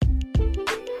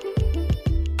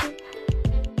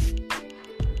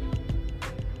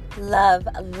Love,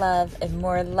 love, and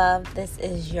more love. This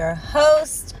is your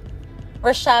host,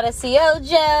 Rashada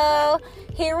Siojo.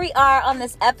 Here we are on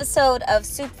this episode of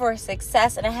Soup for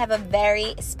Success, and I have a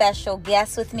very special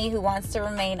guest with me who wants to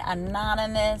remain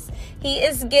anonymous. He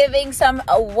is giving some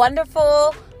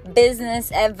wonderful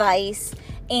business advice,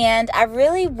 and I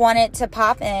really wanted to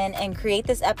pop in and create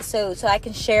this episode so I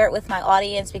can share it with my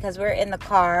audience because we're in the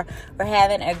car. We're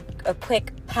having a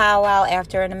quick powwow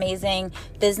after an amazing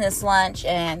business lunch,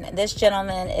 and this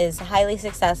gentleman is highly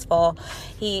successful.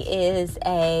 He is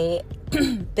a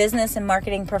business and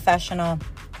marketing professional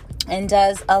and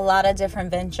does a lot of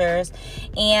different ventures,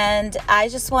 and I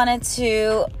just wanted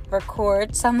to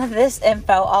record some of this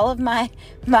info. All of my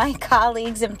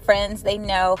colleagues and friends, they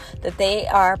know that they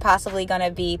are possibly going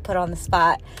to be put on the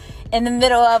spot in the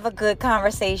middle of a good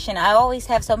conversation. I always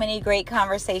have so many great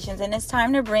conversations, and it's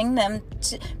time to bring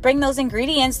those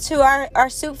ingredients to our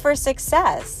soup for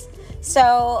success.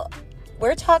 So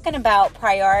we're talking about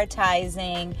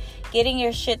prioritizing, getting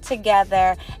your shit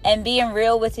together, and being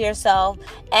real with yourself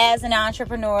as an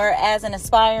entrepreneur, as an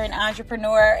aspiring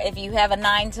entrepreneur. If you have a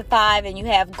 9-to-5 and you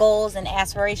have goals and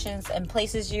aspirations and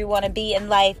places you want to be in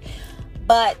life,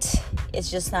 but it's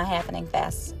just not happening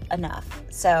fast enough.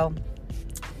 So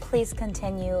please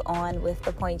continue on with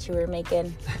the point you were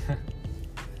making.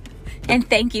 And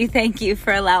thank you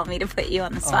for allowing me to put you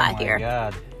on the spot here.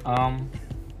 Oh my God.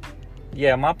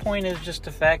 Yeah, my point is just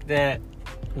the fact that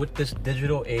with this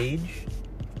digital age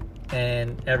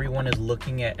and everyone is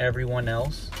looking at everyone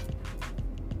else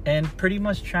and pretty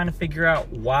much trying to figure out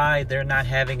why they're not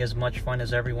having as much fun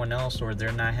as everyone else or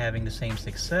they're not having the same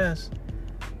success.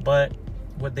 But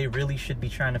what they really should be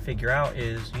trying to figure out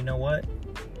is, you know what?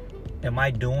 Am I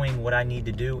doing what I need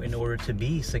to do in order to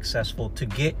be successful, to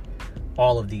get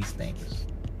all of these things?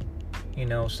 You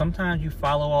know, sometimes you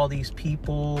follow all these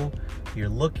people, you're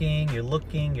looking,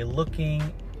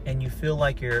 and you feel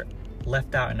like you're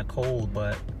left out in the cold,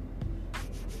 but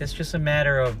it's just a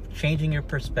matter of changing your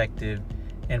perspective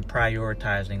and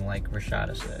prioritizing, like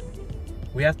Rashada said.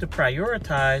 We have to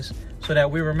prioritize so that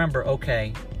we remember,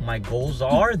 okay, my goals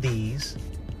are these,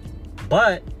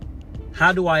 but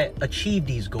how do I achieve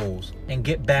these goals and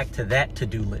get back to that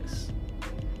to-do list?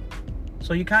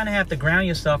 So you kind of have to ground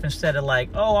yourself instead of like,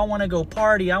 oh, I want to go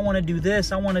party, I want to do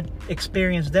this, I want to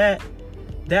experience that.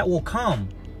 That will come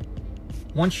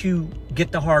once you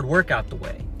get the hard work out the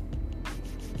way.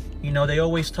 You know, they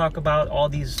always talk about all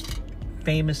these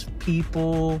famous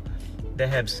people that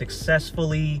have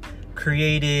successfully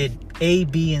created A,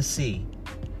 B, and C.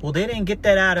 Well, they didn't get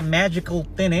that out of magical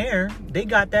thin air. They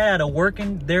got that out of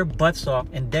working their butts off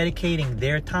and dedicating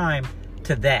their time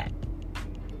to that.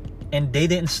 And they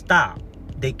didn't stop.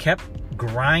 They kept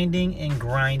grinding and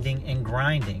grinding and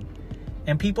grinding.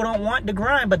 And people don't want the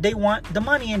grind, but they want the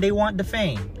money and they want the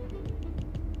fame.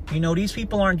 You know, these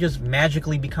people aren't just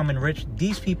magically becoming rich.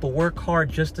 These people work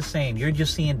hard just the same. You're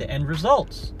just seeing the end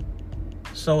results.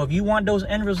 So if you want those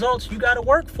end results, you got to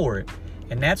work for it.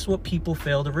 And that's what people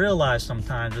fail to realize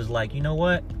sometimes is like, you know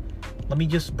what? Let me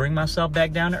just bring myself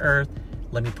back down to earth.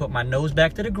 Let me put my nose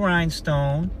back to the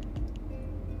grindstone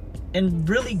and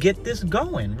really get this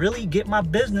going. Really get my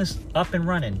business up and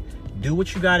running. Do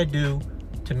what you got to do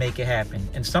to make it happen.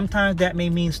 And sometimes that may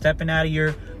mean stepping out of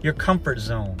your comfort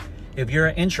zone. If you're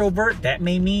an introvert, that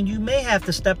may mean you may have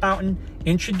to step out and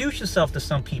introduce yourself to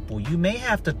some people. You may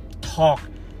have to talk,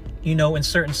 you know, in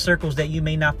certain circles that you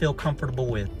may not feel comfortable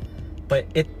with. But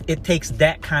it takes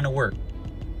that kind of work.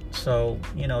 So,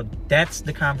 you know, that's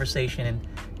the conversation. And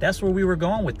that's where we were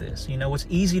going with this. You know, it's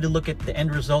easy to look at the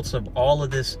end results of all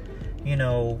of this, you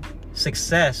know,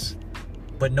 success.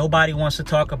 But nobody wants to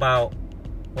talk about,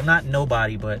 well, not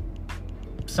nobody, but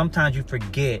sometimes you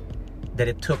forget that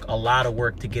it took a lot of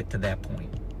work to get to that point.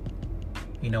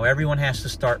 You know, everyone has to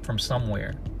start from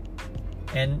somewhere.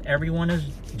 And everyone is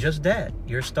just that.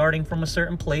 You're starting from a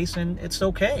certain place and it's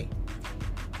okay.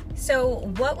 So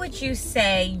what would you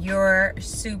say your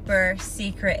super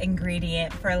secret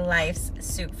ingredient for life's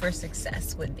soup for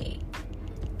success would be?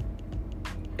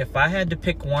 If I had to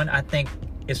pick one, I think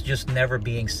it's just never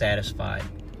being satisfied.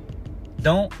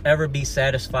 Don't ever be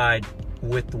satisfied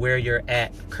with where you're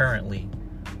at currently.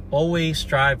 Always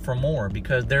strive for more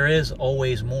because there is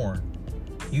always more.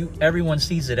 Everyone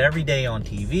sees it every day on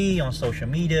TV, on social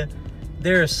media.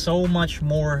 There is so much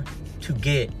more to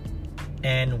get.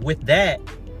 And with that,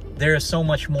 there is so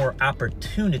much more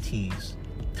opportunities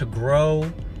to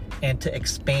grow and to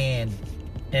expand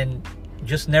and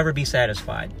just never be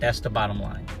satisfied. That's the bottom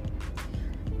line.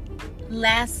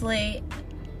 Lastly,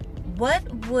 what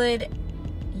would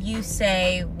you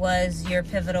say was your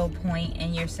pivotal point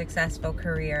in your successful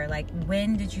career? Like,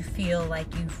 when did you feel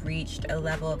like you've reached a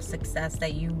level of success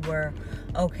that you were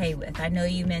okay with? I know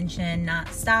you mentioned not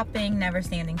stopping, never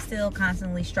standing still,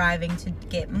 constantly striving to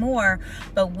get more,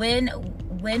 but when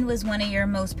was one of your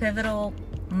most pivotal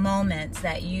moments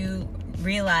that you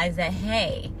realized that,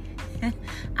 hey,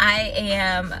 I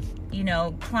am,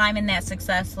 climbing that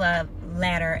success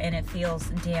ladder and it feels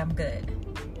damn good?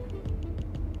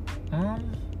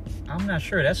 I'm not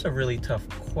sure. That's a really tough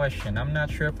question. I'm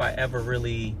not sure if I ever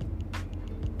really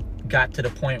got to the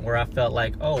point where I felt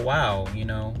like, oh, wow, I'm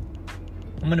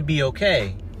going to be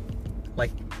okay.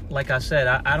 Like I said,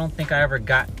 I don't think I ever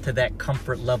got to that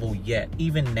comfort level yet,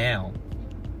 even now.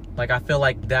 Like, I feel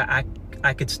like that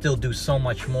I could still do so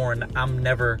much more, and I'm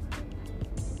never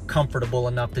comfortable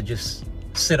enough to just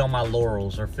sit on my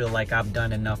laurels or feel like I've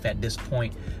done enough at this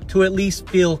point to at least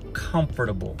feel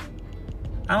comfortable.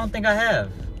 I don't think I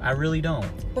have. I really don't.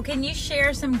 Well, can you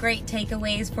share some great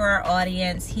takeaways for our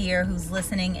audience here who's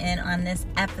listening in on this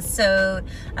episode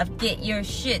of Get Your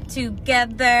Shit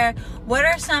Together? What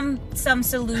are some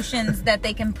solutions that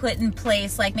they can put in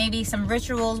place, like maybe some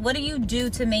rituals? What do you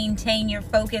do to maintain your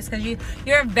focus? Because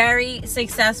you're a very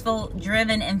successful,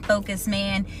 driven, and focused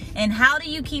man. And how do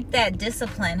you keep that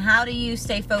discipline? How do you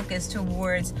stay focused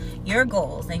towards your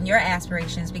goals and your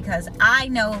aspirations? Because I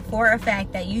know for a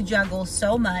fact that you juggle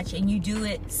so much and you do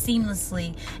it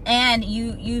seamlessly, and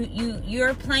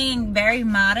you're playing very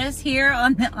modest here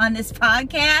on this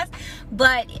podcast,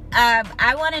 but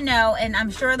I want to know, and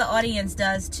I'm sure the audience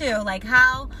does too, like,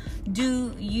 how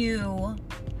do you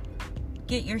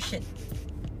get your shit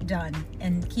done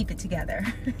and keep it together?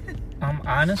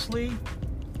 Honestly,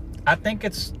 I think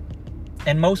it's,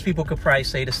 and most people could probably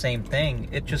say the same thing,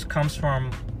 it just comes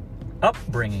from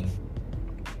upbringing.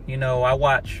 I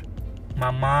watch my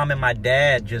mom and my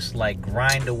dad just like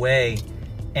grind away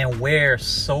and wear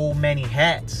so many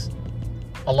hats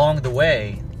along the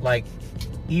way. Like,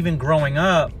 even growing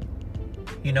up,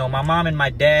 my mom and my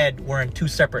dad were in two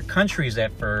separate countries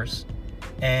at first,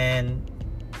 and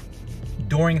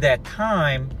during that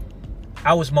time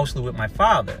I was mostly with my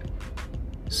father,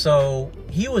 so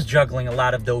he was juggling a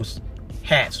lot of those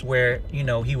hats where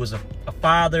he was a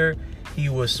father, he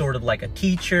was sort of like a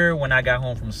teacher when I got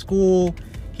home from school,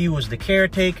 he was the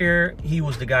caretaker, he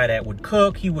was the guy that would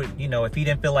cook. He would, if he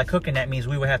didn't feel like cooking, that means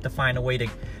we would have to find a way to,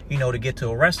 to get to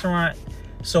a restaurant.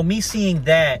 So me seeing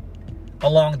that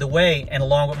along the way, and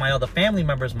along with my other family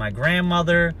members, my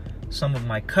grandmother, some of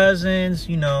my cousins,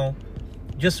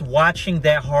 just watching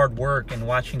that hard work and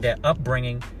watching that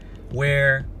upbringing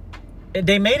where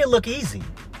they made it look easy.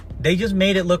 They just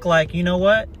made it look like,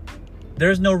 what?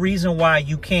 There's no reason why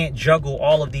you can't juggle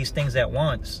all of these things at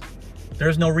once.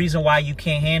 There's no reason why you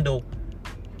can't handle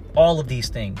all of these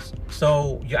things.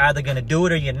 So you're either going to do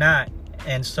it or you're not.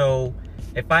 And so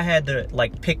if I had to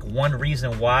pick one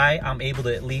reason why I'm able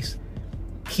to at least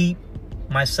keep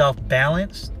myself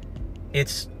balanced,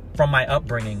 it's from my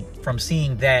upbringing, from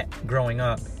seeing that growing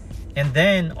up. And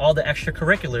then all the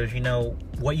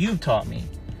extracurriculars, what you've taught me,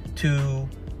 to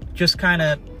just kind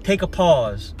of take a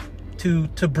pause, to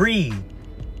breathe,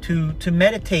 to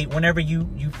meditate whenever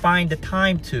you find the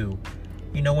time to.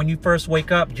 When you first wake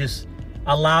up, just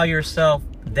allow yourself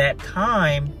that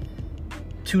time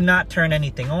to not turn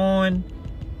anything on,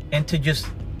 and to just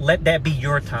let that be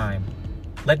your time.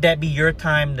 Let that be your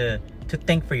time to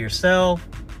think for yourself,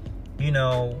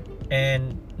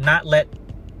 and not let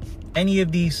any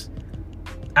of these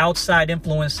outside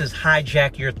influences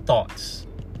hijack your thoughts.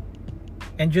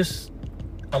 And just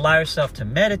allow yourself to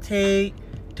meditate,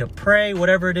 to pray,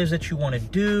 whatever it is that you want to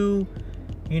do.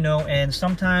 And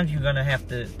sometimes you're going to have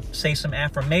to say some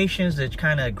affirmations that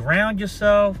kind of ground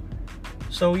yourself.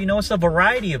 So, it's a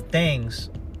variety of things,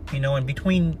 and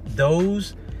between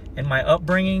those and my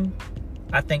upbringing,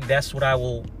 I think that's what I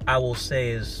will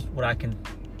say is what I can,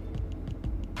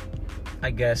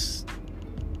 I guess,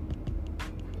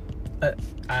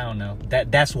 I don't know.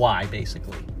 That's why,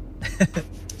 basically.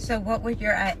 So what would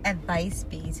your advice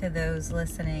be to those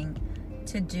listening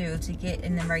to do to get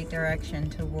in the right direction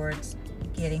towards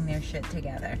getting their shit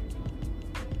together?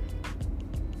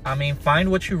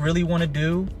 Find what you really want to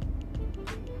do,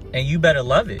 and you better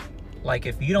love it. Like,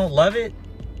 if you don't love it,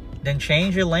 then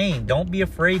change your lane. Don't be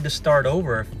afraid to start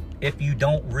over if you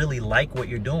don't really like what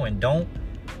you're doing. Don't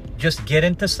just get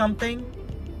into something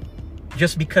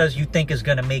just because you think it's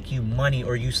going to make you money,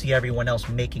 or you see everyone else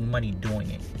making money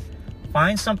doing it.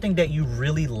 Find something that you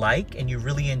really like and you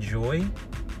really enjoy,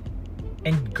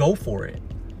 and go for it.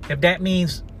 If that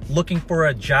means looking for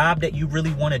a job that you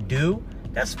really want to do,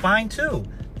 that's fine too.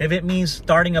 If it means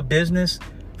starting a business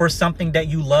for something that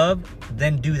you love,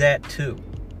 then do that too.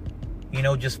 You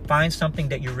know, just find something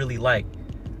that you really like.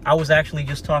 I was actually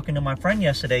just talking to my friend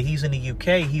yesterday. He's in the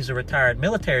UK. He's a retired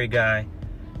military guy.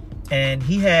 And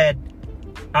he had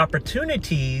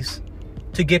opportunities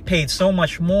to get paid so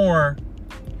much more,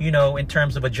 you know, in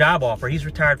terms of a job offer. He's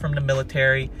retired from the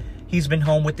military. He's been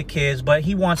home with the kids, but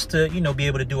he wants to, you know, be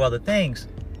able to do other things.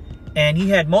 And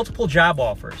he had multiple job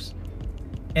offers.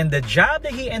 And the job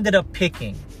that he ended up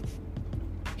picking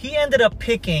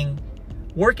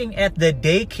working at the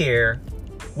daycare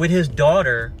with his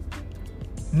daughter,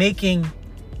 making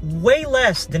way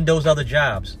less than those other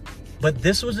jobs. But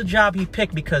this was a job he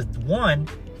picked because, one,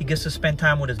 he gets to spend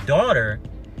time with his daughter,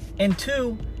 and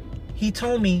two, he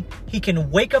told me he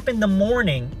can wake up in the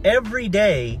morning every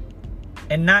day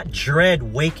and not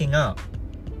dread waking up.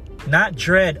 Not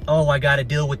dread, oh, I got to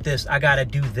deal with this, I got to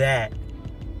do that.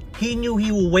 He knew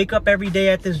he will wake up every day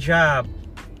at this job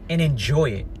and enjoy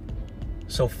it.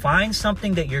 So find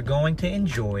something that you're going to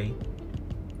enjoy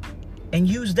and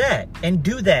use that and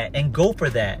do that and go for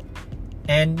that.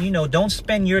 And, you know, don't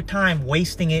spend your time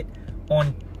wasting it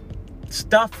on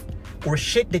stuff or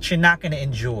shit that you're not going to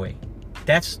enjoy.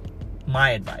 That's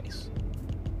my advice.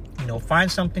 You know, find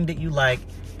something that you like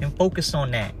and focus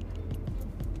on that.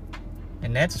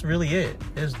 And that's really it.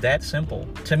 It's that simple.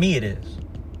 To me, it is.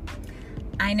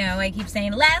 I know I keep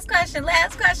saying last question,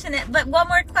 but one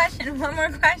more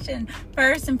question.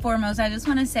 First and foremost, I just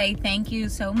want to say thank you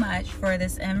so much for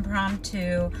this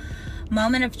impromptu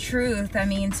moment of truth. I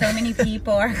mean, so many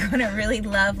people are going to really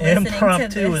love listening to this.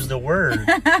 Impromptu is the word.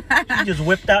 You just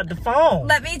whipped out the phone.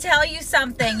 Let me tell you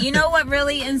something. You know what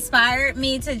really inspired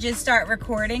me to just start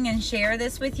recording and share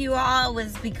this with you all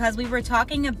was because we were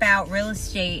talking about real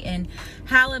estate and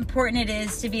how important it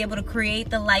is to be able to create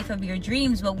the life of your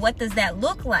dreams. But what does that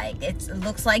look like? It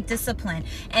looks like discipline.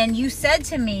 And you said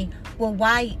to me, well,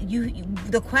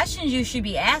 the questions you should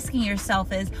be asking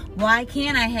yourself is, why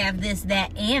can't I have this,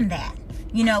 that, and that?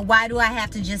 You know, why do I have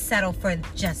to just settle for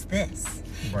just this?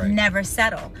 Right. Never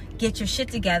settle. Get your shit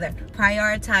together.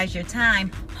 Prioritize your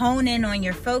time. Hone in on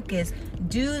your focus.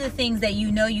 Do the things that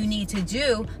you know you need to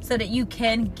do so that you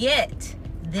can get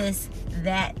this,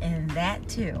 that, and that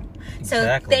too.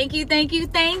 Exactly. So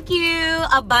thank you.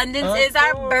 Abundance is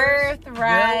our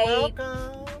birthright. You're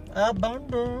welcome.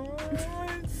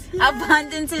 Abundance.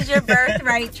 Abundance is your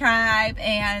birthright, tribe.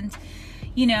 And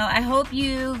you know, I hope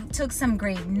you took some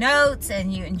great notes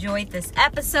and you enjoyed this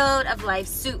episode of Life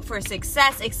Soup for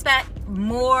Success. Expect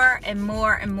more and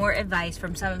more and more advice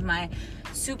from some of my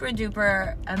super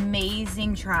duper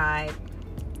amazing tribe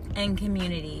and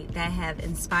community that have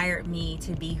inspired me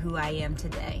to be who I am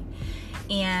today.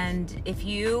 And if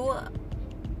you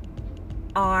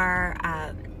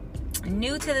are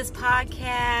new to this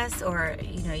podcast, or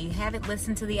you know, you haven't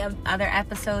listened to the other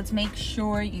episodes, make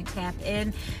sure you tap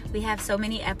in. We have so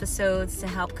many episodes to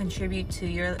help contribute to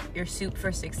your soup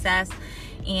for success,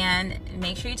 and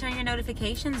make sure you turn your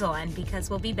notifications on because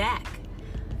we'll be back.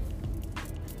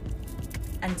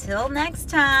 Until next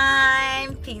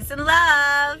time, peace and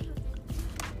love.